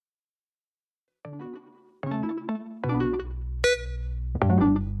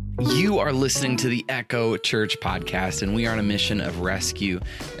You are listening to the Echo Church podcast, and we are on a mission of rescue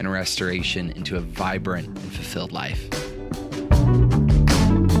and restoration into a vibrant and fulfilled life.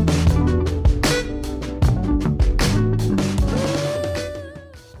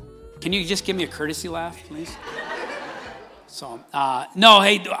 Can you just give me a courtesy laugh, please?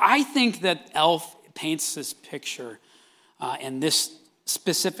 I think that Elf paints this picture, and this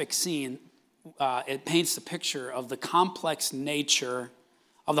specific scene, it paints the picture of the complex nature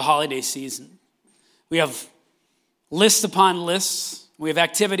of the holiday season. We have lists upon lists, we have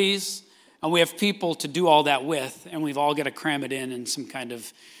activities, and we have people to do all that with, and we've all got to cram it in some kind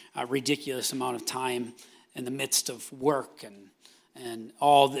of ridiculous amount of time in the midst of work and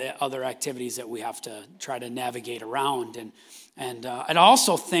all the other activities that we have to try to navigate around. And I'd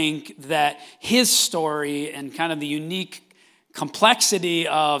also think that his story and kind of the unique complexity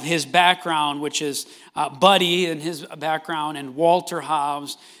of his background, which is Buddy and his background, and Walter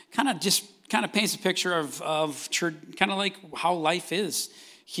Hobbs, kind of paints a picture of church, kind of like how life is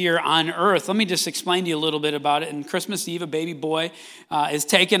here on earth. Let me just explain to you a little bit about it. And Christmas Eve, a baby boy is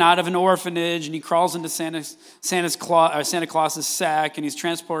taken out of an orphanage, and he crawls into Santa Claus's sack, and he's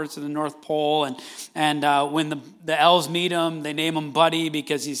transported to the North Pole. And when the elves meet him, they name him Buddy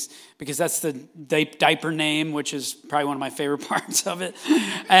because that's the diaper name, which is probably one of my favorite parts of it.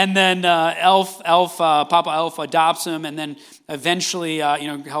 And then Papa Elf adopts him, and then eventually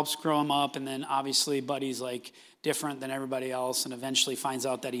helps grow him up. And then obviously Buddy's like different than everybody else, and eventually finds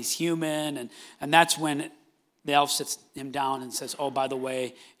out that he's human, and that's when the elf sits him down and says, "Oh, by the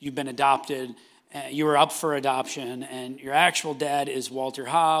way, you've been adopted. You were up for adoption, and your actual dad is Walter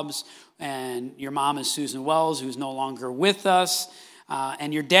Hobbs, and your mom is Susan Wells, who's no longer with us,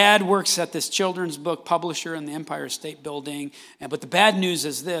 and your dad works at this children's book publisher in the Empire State Building. But the bad news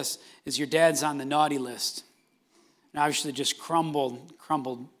is this: is your dad's on the naughty list." And obviously, just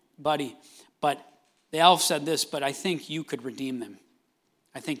crumbled Buddy, but the elf said this, "But I think you could redeem them.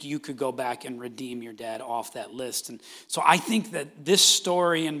 I think you could go back and redeem your dad off that list." And so I think that this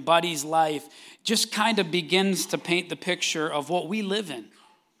story in Buddy's life just kind of begins to paint the picture of what we live in.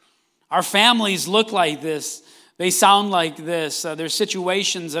 Our families look like this. They sound like this. There's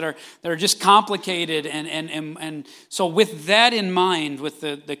situations that are just complicated. And so with that in mind, with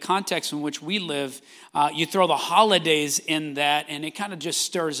the context in which we live, you throw the holidays in that, and it kind of just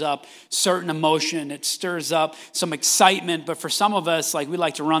stirs up certain emotion. It stirs up some excitement. But for some of us, we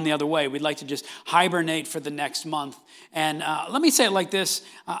like to run the other way. We'd like to just hibernate for the next month. And let me say it like this.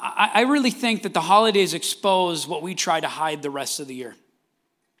 I really think that the holidays expose what we try to hide the rest of the year.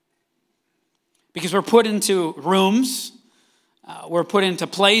 Because we're put into rooms, we're put into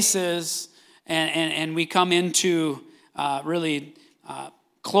places, and we come into really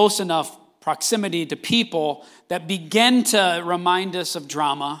close enough proximity to people that begin to remind us of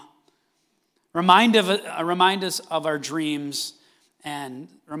drama, remind us of our dreams, and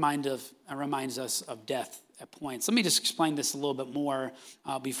reminds us of death at points. Let me just explain this a little bit more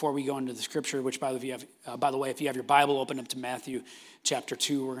before we go into the scripture, which, by the way, if you have your Bible, open up to Matthew chapter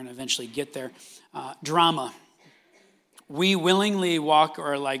 2. We're going to eventually get there. Drama. We willingly walk,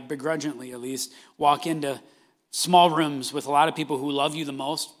 or begrudgingly at least, walk into small rooms with a lot of people who love you the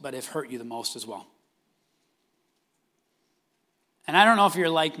most, but have hurt you the most as well. And I don't know if you're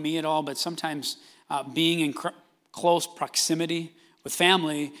like me at all, but sometimes being in close proximity with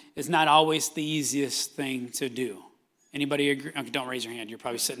family is not always the easiest thing to do. Anybody agree? Okay, don't raise your hand. You're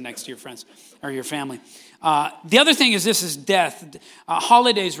probably sitting next to your friends or your family. The other thing is this is death.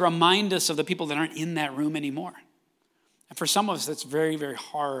 Holidays remind us of the people that aren't in that room anymore. And for some of us, that's very, very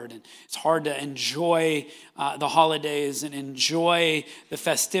hard. And it's hard to enjoy the holidays and enjoy the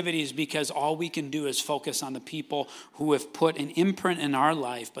festivities because all we can do is focus on the people who have put an imprint in our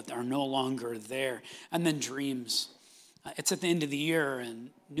life but are no longer there. And then dreams. It's at the end of the year,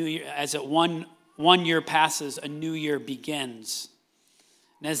 and New Year, as it one year passes, a new year begins.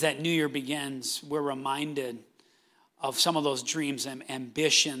 And as that new year begins, we're reminded of some of those dreams and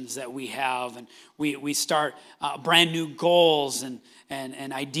ambitions that we have. And we start brand new goals and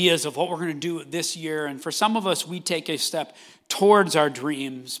ideas of what we're going to do this year. And for some of us, we take a step towards our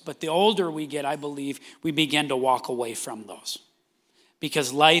dreams. But the older we get, I believe, we begin to walk away from those.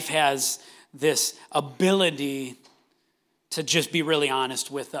 Because life has this ability to just be really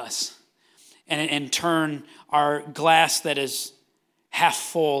honest with us and turn our glass that is half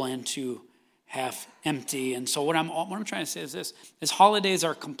full into half empty. And so what I'm trying to say is this, is holidays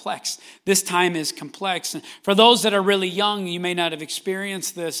are complex. This time is complex. And for those that are really young, you may not have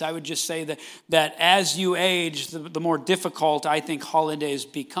experienced this. I would just say that as you age, the more difficult I think holidays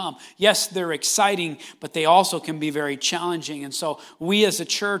become. Yes, they're exciting, but they also can be very challenging. And so we as a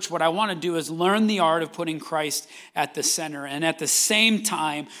church, what I want to do is learn the art of putting Christ at the center. And at the same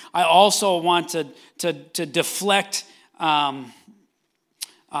time, I also want to deflect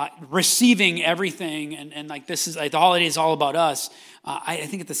receiving everything, and like this is like the holiday is all about us. I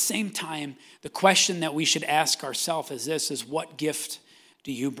think at the same time, the question that we should ask ourselves is what gift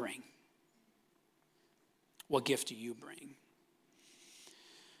do you bring? What gift do you bring?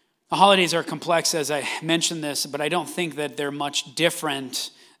 The holidays are complex, as I mentioned this, but I don't think that they're much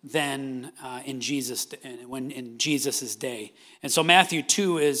different than in Jesus' day. And so Matthew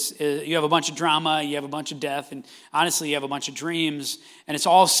 2 is you have a bunch of drama, you have a bunch of death, and honestly you have a bunch of dreams, and it's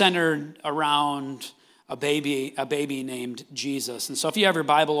all centered around a baby named Jesus. And so if you have your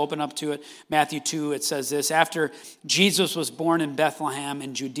Bible, open up to it. Matthew 2, it says this: after Jesus was born in Bethlehem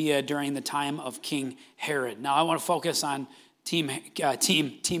in Judea during the time of King Herod. Now I want to focus on Team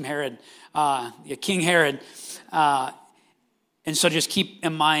Herod, King Herod. And so just keep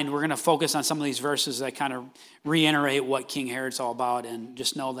in mind, we're going to focus on some of these verses that kind of reiterate what King Herod's all about, and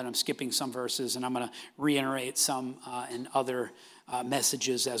just know that I'm skipping some verses, and I'm going to reiterate some in other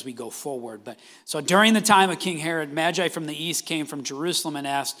messages as we go forward. But so during the time of King Herod, Magi from the east came from Jerusalem and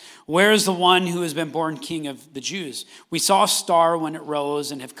asked, "Where is the one who has been born King of the Jews? We saw a star when it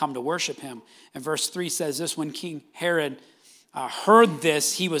rose and have come to worship him." And verse 3 says this: when King Herod heard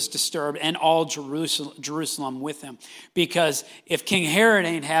this, he was disturbed, and all Jerusalem with him. Because if King Herod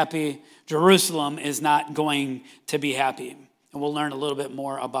ain't happy, Jerusalem is not going to be happy. And we'll learn a little bit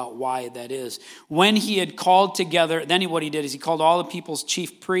more about why that is. When he had called together, what he did is he called all the people's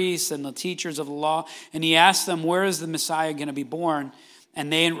chief priests and the teachers of the law, and he asked them, "Where is the Messiah going to be born?" And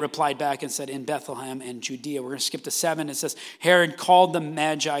they replied back and said, "In Bethlehem and Judea." We're going to skip to 7. It says, Herod called the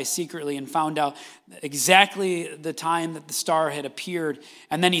Magi secretly and found out exactly the time that the star had appeared.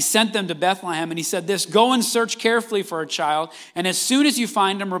 And then he sent them to Bethlehem, and he said this: "Go and search carefully for a child, and as soon as you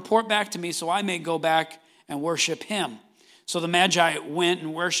find him, report back to me so I may go back and worship him." So the Magi went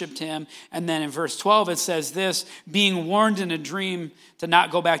and worshiped him. And then in verse 12, it says this: being warned in a dream to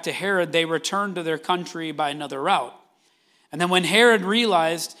not go back to Herod, they returned to their country by another route. And then when Herod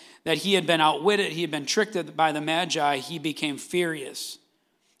realized that he had been outwitted, he had been tricked by the Magi, he became furious.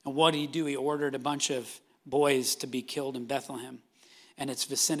 And what did he do? He ordered a bunch of boys to be killed in Bethlehem and its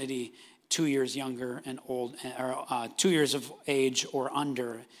vicinity, 2 years younger and old, or 2 years of age or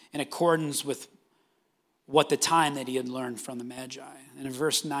under, in accordance with what the time that he had learned from the Magi. And in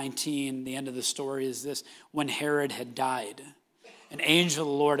verse 19, the end of the story is this: when Herod had died, an angel of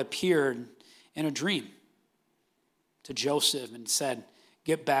the Lord appeared in a dream to Joseph and said,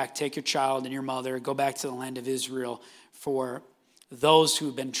 "Get back, take your child and your mother, go back to the land of Israel, for those who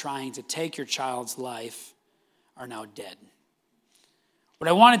have been trying to take your child's life are now dead." What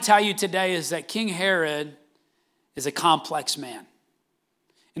I want to tell you today is that King Herod is a complex man.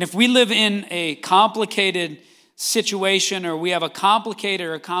 And if we live in a complicated situation, or we have a complicated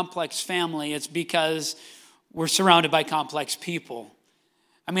or a complex family, it's because we're surrounded by complex people.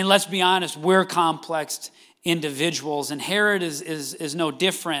 I mean, let's be honest, we're complex individuals, and Herod is no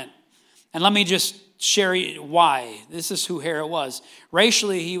different. And let me just share why. This is who Herod was.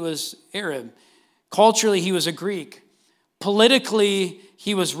 Racially, he was Arab. Culturally, he was a Greek. Politically,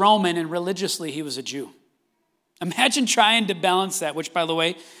 he was Roman, and religiously, he was a Jew. Imagine trying to balance that, which, by the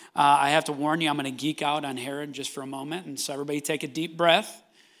way, I have to warn you, I'm going to geek out on Herod just for a moment, and so everybody take a deep breath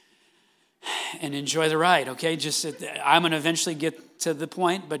and enjoy the ride, okay? I'm going to eventually get to the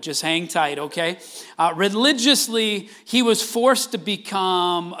point, but just hang tight, okay? Religiously, he was forced to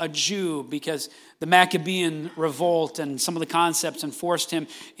become a Jew because the Maccabean revolt and some of the concepts enforced him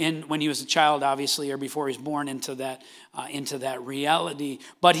in when he was a child, obviously, or before he was born into that reality.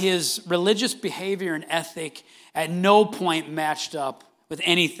 But his religious behavior and ethic at no point matched up with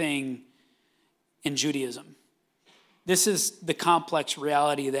anything in Judaism. This is the complex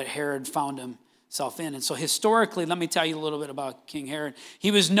reality that Herod found himself in. And so historically, let me tell you a little bit about King Herod. He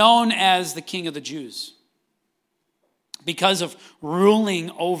was known as the King of the Jews because of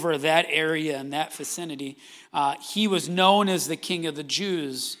ruling over that area and that vicinity. He was known as the King of the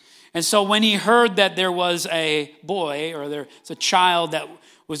Jews. And so when he heard that there was a boy, or there's a child that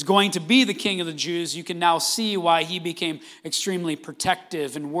was going to be the King of the Jews, you can now see why he became extremely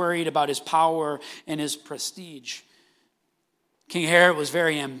protective and worried about his power and his prestige. King Herod was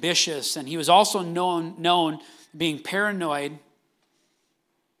very ambitious, and he was also known being paranoid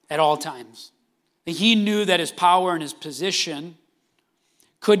at all times. He knew that his power and his position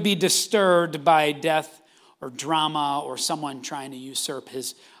could be disturbed by death or drama or someone trying to usurp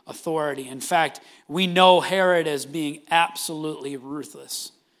his authority. In fact, we know Herod as being absolutely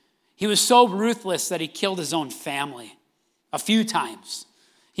ruthless. He was so ruthless that he killed his own family a few times.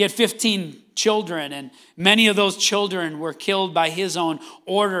 He had 15 children, and many of those children were killed by his own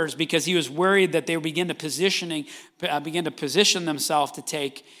orders because he was worried that they would begin to position themselves to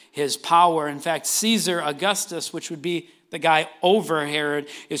take his power. In fact, Caesar Augustus, which would be the guy over Herod,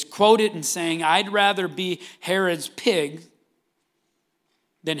 is quoted in saying, "I'd rather be Herod's pig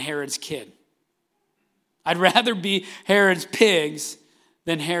than Herod's kid." I'd rather be Herod's pigs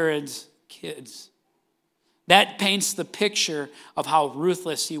than Herod's kids. That paints the picture of how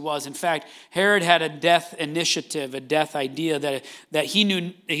ruthless he was. In fact, Herod had a death initiative, a death idea that he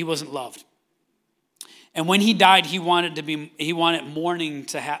knew he wasn't loved. And when he died, he wanted mourning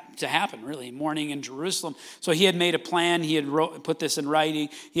to happen, really, mourning in Jerusalem. So he had made a plan. He had put this in writing.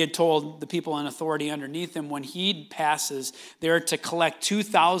 He had told the people in authority underneath him, when he passes, they're to collect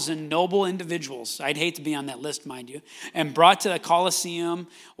 2,000 noble individuals. I'd hate to be on that list, mind you, and brought to the Colosseum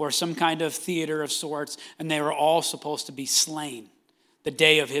or some kind of theater of sorts, and they were all supposed to be slain the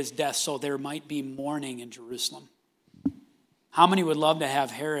day of his death, so there might be mourning in Jerusalem. How many would love to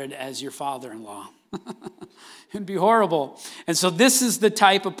have Herod as your father-in-law? It'd be horrible. And so this is the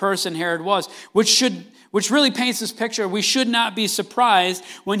type of person Herod was, which really paints this picture. We should not be surprised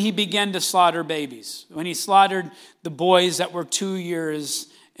when he began to slaughter babies, when he slaughtered the boys that were 2 years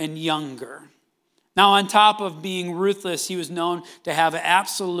and younger. Now, on top of being ruthless, he was known to have an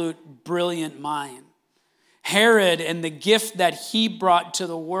absolute brilliant mind. Herod, and the gift that he brought to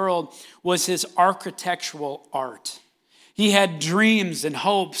the world, was his architectural art. He had dreams and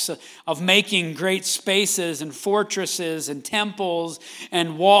hopes of making great spaces and fortresses and temples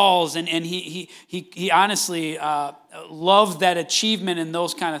and walls. And he honestly loved that achievement and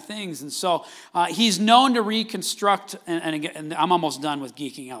those kind of things. And so he's known to reconstruct, and again, I'm almost done with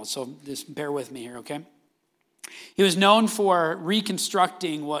geeking out, so just bear with me here, okay? He was known for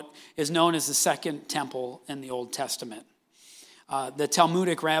reconstructing what is known as the Second Temple in the Old Testament. The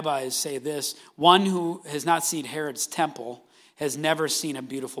Talmudic rabbis say this: one who has not seen Herod's temple has never seen a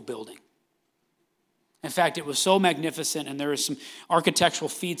beautiful building. In fact, it was so magnificent, and there are some architectural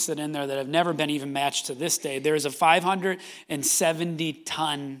feats that in there that have never been even matched to this day. There is a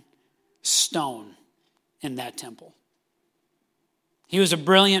 570-ton stone in that temple. He was a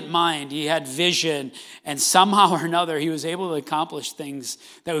brilliant mind. He had vision, and somehow or another, he was able to accomplish things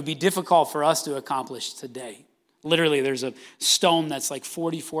that would be difficult for us to accomplish today. Literally, there's a stone that's like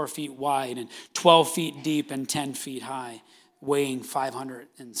 44 feet wide and 12 feet deep and 10 feet high, weighing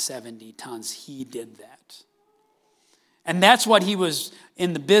 570 tons. He did that. And that's what he was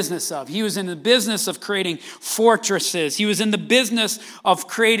in the business of. He was in the business of creating fortresses. He was in the business of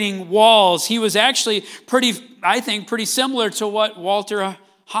creating walls. He was actually pretty similar to what Walter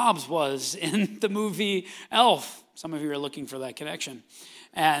Hobbs was in the movie Elf. Some of you are looking for that connection.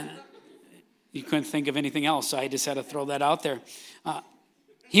 And you couldn't think of anything else, so I just had to throw that out there.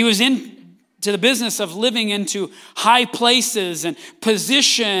 He was into the business of living into high places and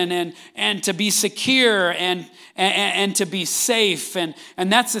position and to be secure and to be safe. And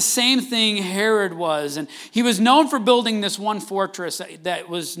that's the same thing Herod was. And he was known for building this one fortress that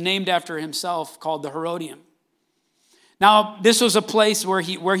was named after himself called the Herodium. Now, this was a place where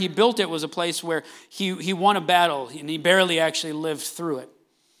he built it was a place where he won a battle, and he barely actually lived through it.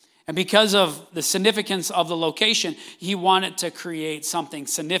 And because of the significance of the location, he wanted to create something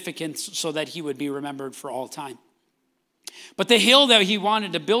significant so that he would be remembered for all time. But the hill that he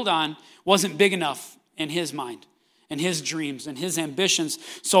wanted to build on wasn't big enough in his mind and his dreams and his ambitions.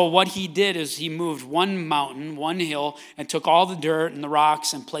 So what he did is he moved one mountain, one hill, and took all the dirt and the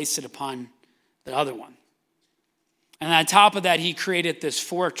rocks and placed it upon the other one. And on top of that, he created this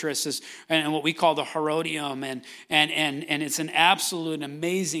fortress and what we call the Herodium. And it's an absolute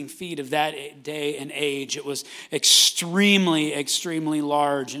amazing feat of that day and age. It was extremely, extremely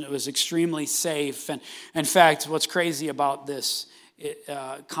large, and it was extremely safe. And in fact, what's crazy about this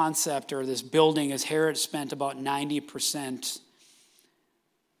concept or this building is Herod spent about 90%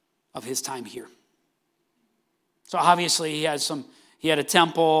 of his time here. So obviously he had a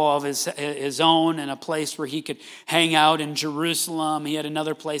temple of his own and a place where he could hang out in Jerusalem. He had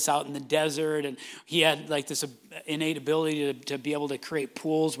another place out in the desert, and he had like this innate ability to be able to create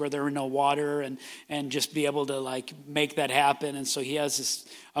pools where there were no water and just be able to like make that happen. And so he has this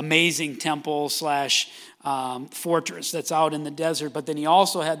amazing temple / fortress that's out in the desert. But then he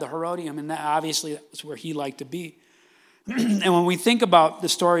also had the Herodium, and that obviously that was where he liked to be. And when we think about the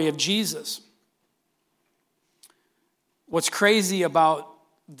story of Jesus, What's crazy about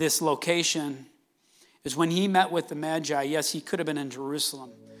this location is when he met with the Magi, yes, he could have been in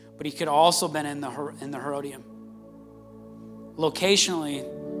Jerusalem, but he could also been in the Herodium. Locationally,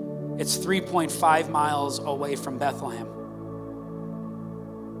 it's 3.5 miles away from Bethlehem.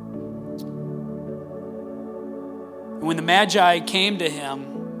 And when the Magi came to him,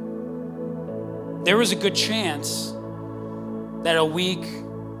 there was a good chance that a week,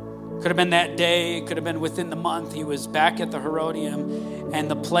 could have been that day, could have been within the month, he was back at the Herodium,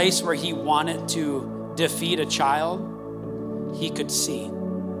 and the place where he wanted to defeat a child, he could see.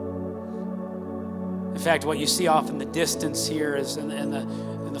 In fact, what you see off in the distance here is in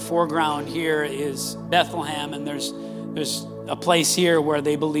the foreground here is Bethlehem, and there's a place here where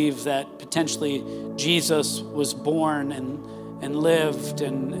they believe that potentially Jesus was born and lived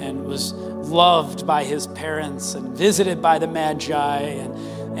and was loved by his parents and visited by the Magi and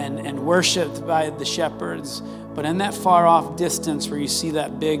worshiped by the shepherds. But in that far off distance where you see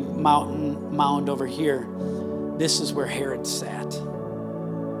that big mound over here, this is where Herod sat.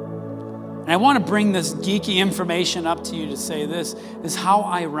 And I want to bring this geeky information up to you to say this is how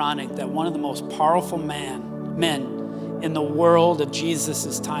ironic that one of the most powerful men in the world of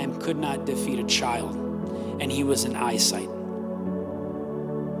Jesus' time could not defeat a child, and he was in eyesight.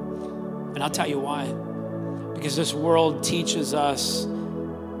 And I'll tell you why. Because this world teaches us,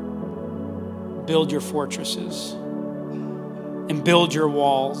 build your fortresses and build your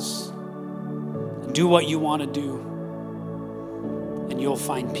walls and do what you want to do and you'll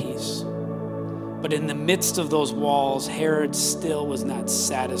find peace. But in the midst of those walls, Herod still was not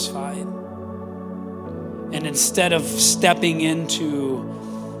satisfied. And instead of stepping into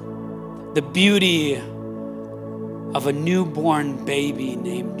the beauty of a newborn baby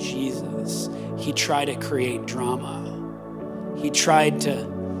named Jesus, he tried to create drama. He tried to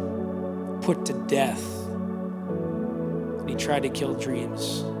put to death. And he tried to kill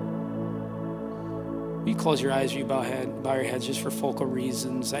dreams. Will you close your eyes or you bow your heads just for focal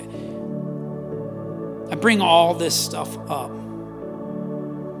reasons? I bring all this stuff up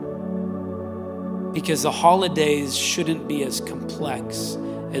because the holidays shouldn't be as complex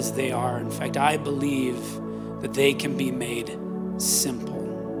as they are. In fact, I believe that they can be made simple.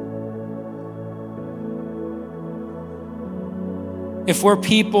 If we're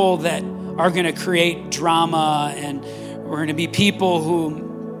people that are going to create drama and we're going to be people who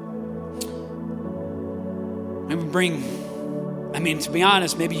to be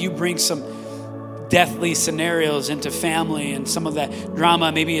honest, maybe you bring some deathly scenarios into family and some of that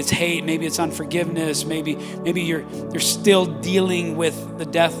drama. Maybe it's hate, maybe it's unforgiveness, maybe you're still dealing with the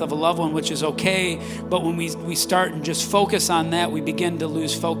death of a loved one, which is okay. But when we start and just focus on that, we begin to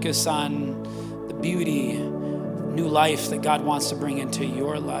lose focus on the beauty, new life that God wants to bring into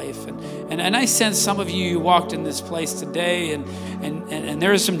your life. And I sense some of you walked in this place today and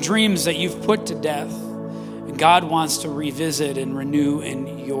there are some dreams that you've put to death. And God wants to revisit and renew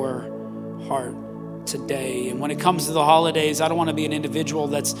in your heart today. And when it comes to the holidays, I don't want to be an individual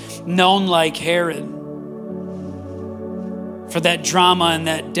that's known like Herod for that drama and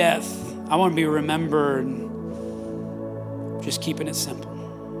that death. I want to be remembered just keeping it simple.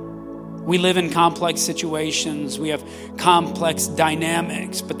 We live in complex situations. We have complex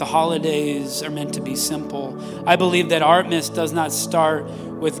dynamics, but the holidays are meant to be simple. I believe that Artemis does not start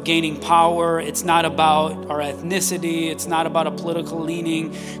with gaining power. It's not about our ethnicity. It's not about a political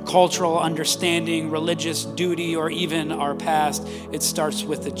leaning, cultural understanding, religious duty, or even our past. It starts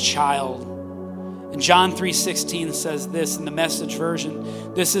with a child. And John 3:16 says this in the Message version: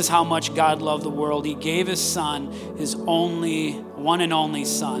 this is how much God loved the world. He gave his son, his only, one and only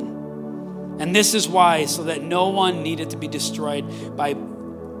son. And this is why, so that no one needed to be destroyed by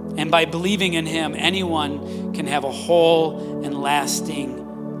believing in him, anyone can have a whole and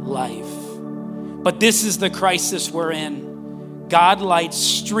lasting life. But this is the crisis we're in. God light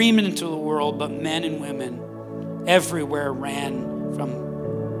streaming into the world, but men and women everywhere ran from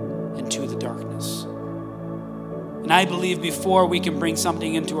into the darkness. And I believe before we can bring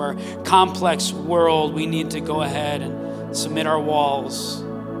something into our complex world, we need to go ahead and submit our walls,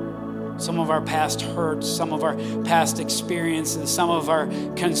 some of our past hurts, some of our past experiences, some of our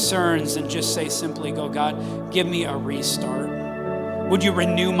concerns, and just say simply, go, God, give me a restart. Would you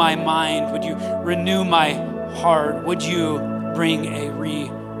renew my mind? Would you renew my heart? Would you bring a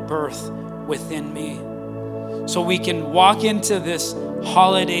rebirth within me? So we can walk into this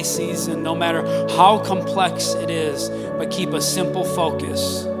holiday season, no matter how complex it is, but keep a simple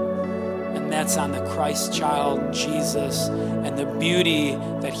focus. And that's on the Christ child, Jesus, and the beauty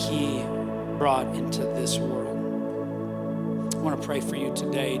that he brought into this world. want to pray for you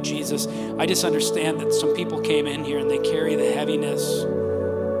today. Jesus, I just understand that some people came in here and they carry the heaviness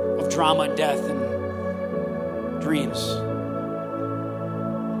of drama, death, and dreams.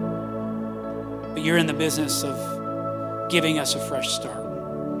 But you're in the business of giving us a fresh start.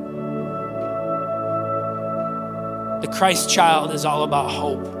 The Christ child is all about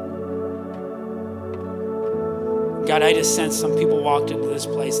hope. God, I just sense some people walked into this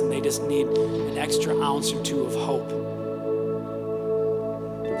place and they just need an extra ounce or two of hope.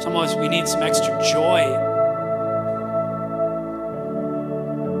 Some of us, we need some extra joy.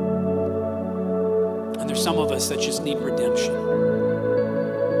 And there's some of us that just need redemption.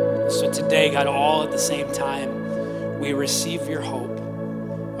 So today, God, all at the same time, we receive your hope.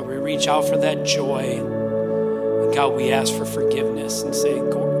 We reach out for that joy. And God, we ask for forgiveness and say,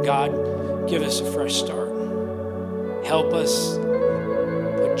 God, give us a fresh start. Help us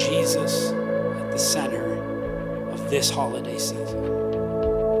put Jesus at the center of this holiday season.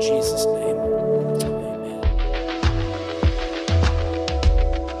 In Jesus' name, amen.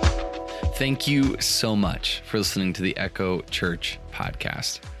 Thank you so much for listening to the Echo Church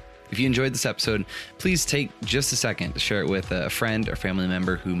podcast. If you enjoyed this episode, please take just a second to share it with a friend or family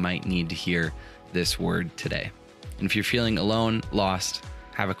member who might need to hear this word today. And if you're feeling alone, lost,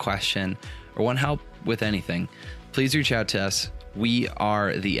 have a question, or want help with anything, please reach out to us. We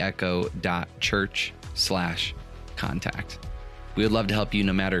are theecho.church/contact. We would love to help you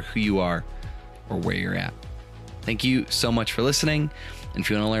no matter who you are or where you're at. Thank you so much for listening. And if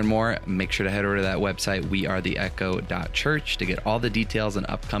you want to learn more, make sure to head over to that website, wearetheecho.church, to get all the details on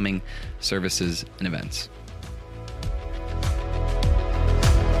upcoming services and events.